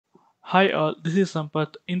Hi all, this is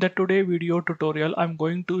Sampath. In the today video tutorial, I'm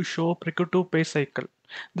going to show Procure to Pay cycle.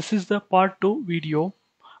 This is the part 2 video.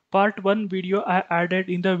 Part 1 video I added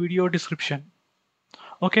in the video description.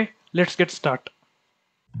 Okay, let's get started.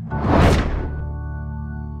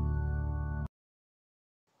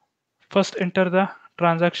 First enter the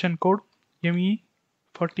transaction code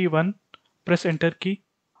ME41, press enter key.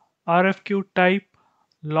 RFQ type,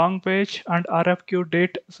 long page and RFQ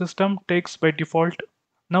date system takes by default.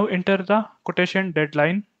 Now enter the quotation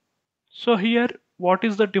deadline. So here, what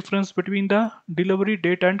is the difference between the delivery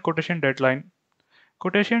date and quotation deadline?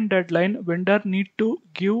 Quotation deadline, vendor need to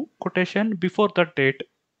give quotation before that date.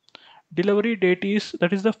 Delivery date is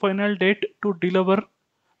that is the final date to deliver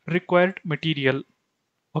required material.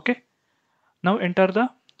 Okay. Now enter the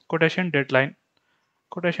quotation deadline.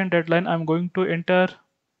 Quotation deadline I'm going to enter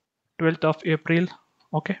 12th of April.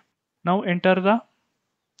 Okay. Now enter the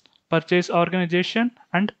purchase organization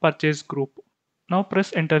and purchase group. Now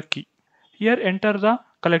press enter key. Here enter the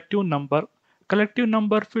collective number. Collective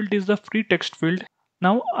number field is the free text field.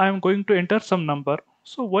 Now I am going to enter some number.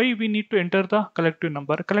 So why we need to enter the collective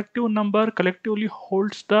number? Collective number collectively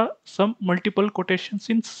holds the some multiple quotations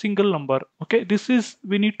in single number. Okay, this is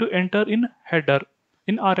we need to enter in header,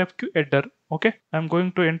 in RFQ header. Okay, I'm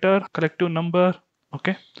going to enter collective number.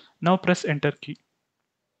 Okay, now press enter key.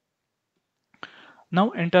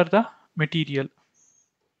 Now enter the material.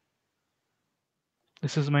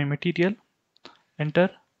 This is my material. Enter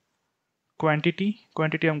quantity.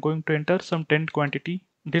 Quantity I'm going to enter some 10 quantity.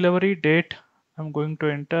 Delivery date I'm going to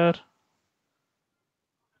enter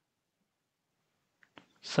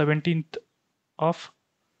 17th of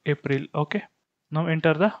April. Okay. Now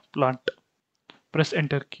enter the plant. Press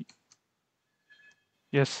enter key.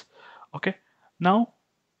 Yes. Okay. Now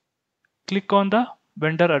click on the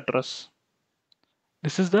vendor address.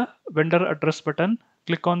 This is the vendor address button.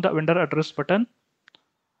 Click on the vendor address button.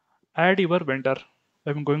 Add your vendor.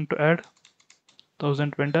 I'm going to add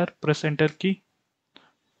 1000 vendor. Press enter key.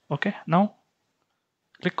 Okay. Now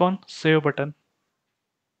click on save button.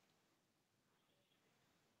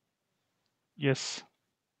 Yes.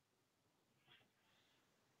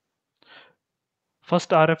 First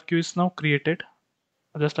RFQ is now created.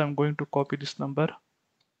 Just I'm going to copy this number.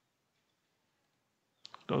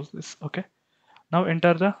 Close this. Okay. Now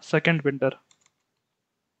enter the second vendor.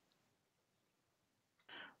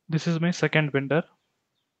 This is my second vendor.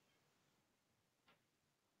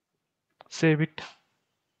 Save it.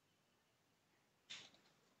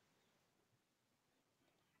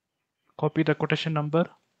 Copy the quotation number.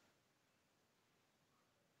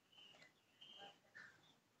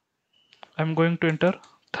 I'm going to enter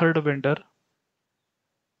third vendor.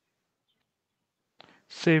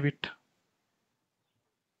 Save it.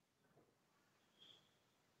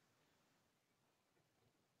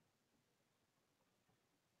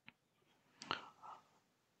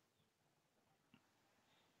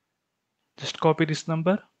 Just copy this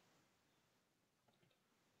number.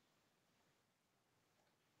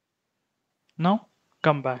 Now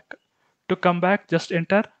come back. To come back, just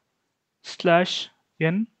enter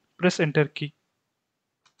 /n, press enter key.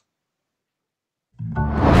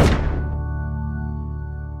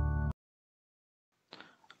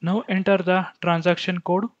 Now enter the transaction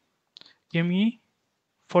code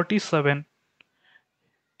ME47.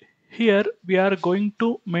 Here we are going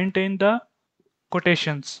to maintain the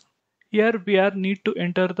quotations. Here we are need to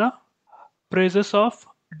enter the prices of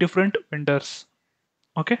different vendors.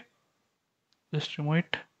 Okay, just remove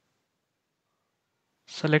it.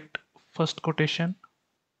 Select first quotation.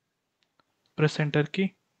 Press enter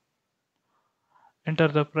key. Enter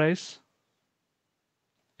the price.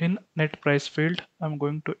 In net price field, I'm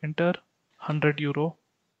going to enter €100.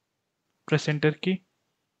 Press enter key.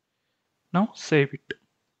 Now save it.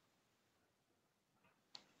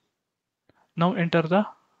 Now enter the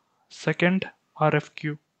second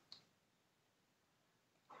RFQ.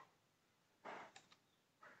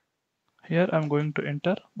 Here I'm going to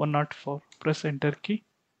enter 104. Press enter key.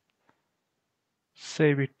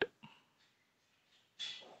 Save it.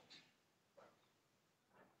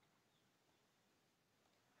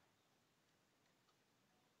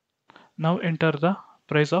 Now enter the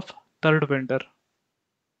price of third vendor.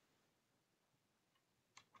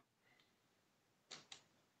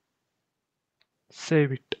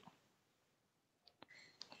 Save it.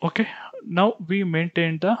 Okay, now we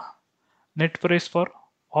maintain the net price for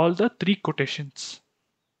all the three quotations.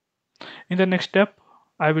 In the next step,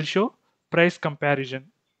 I will show price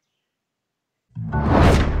comparison.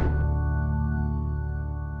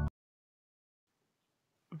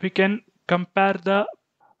 We can compare the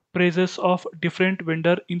prices of different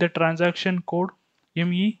vendor in the transaction code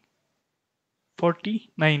ME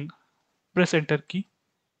 49. Press enter key.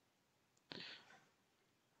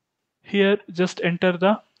 Here just enter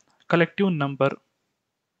the collective number.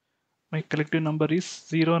 My collective number is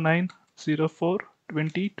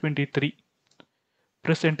 09042023.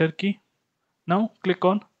 Press enter key. Now click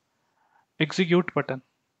on execute button.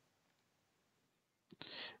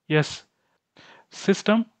 Yes,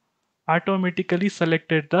 system automatically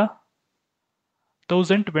selected the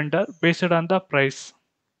 1000 vendor based on the price.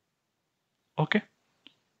 Okay.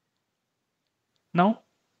 Now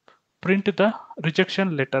print the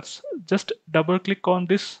rejection letters. Just double click on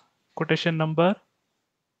this quotation number.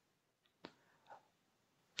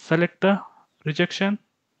 Select the rejection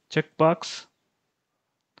checkbox.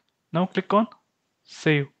 Now click on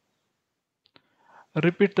save.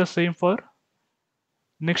 Repeat the same for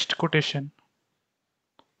next quotation.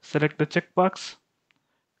 Select the checkbox.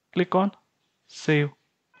 Click on save.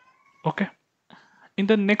 Okay. In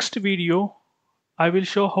the next video, I will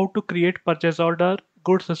show how to create purchase order,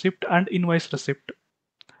 goods receipt and invoice receipt.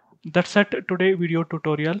 That's it today video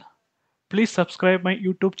tutorial. Please subscribe my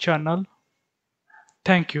YouTube channel.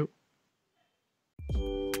 Thank you.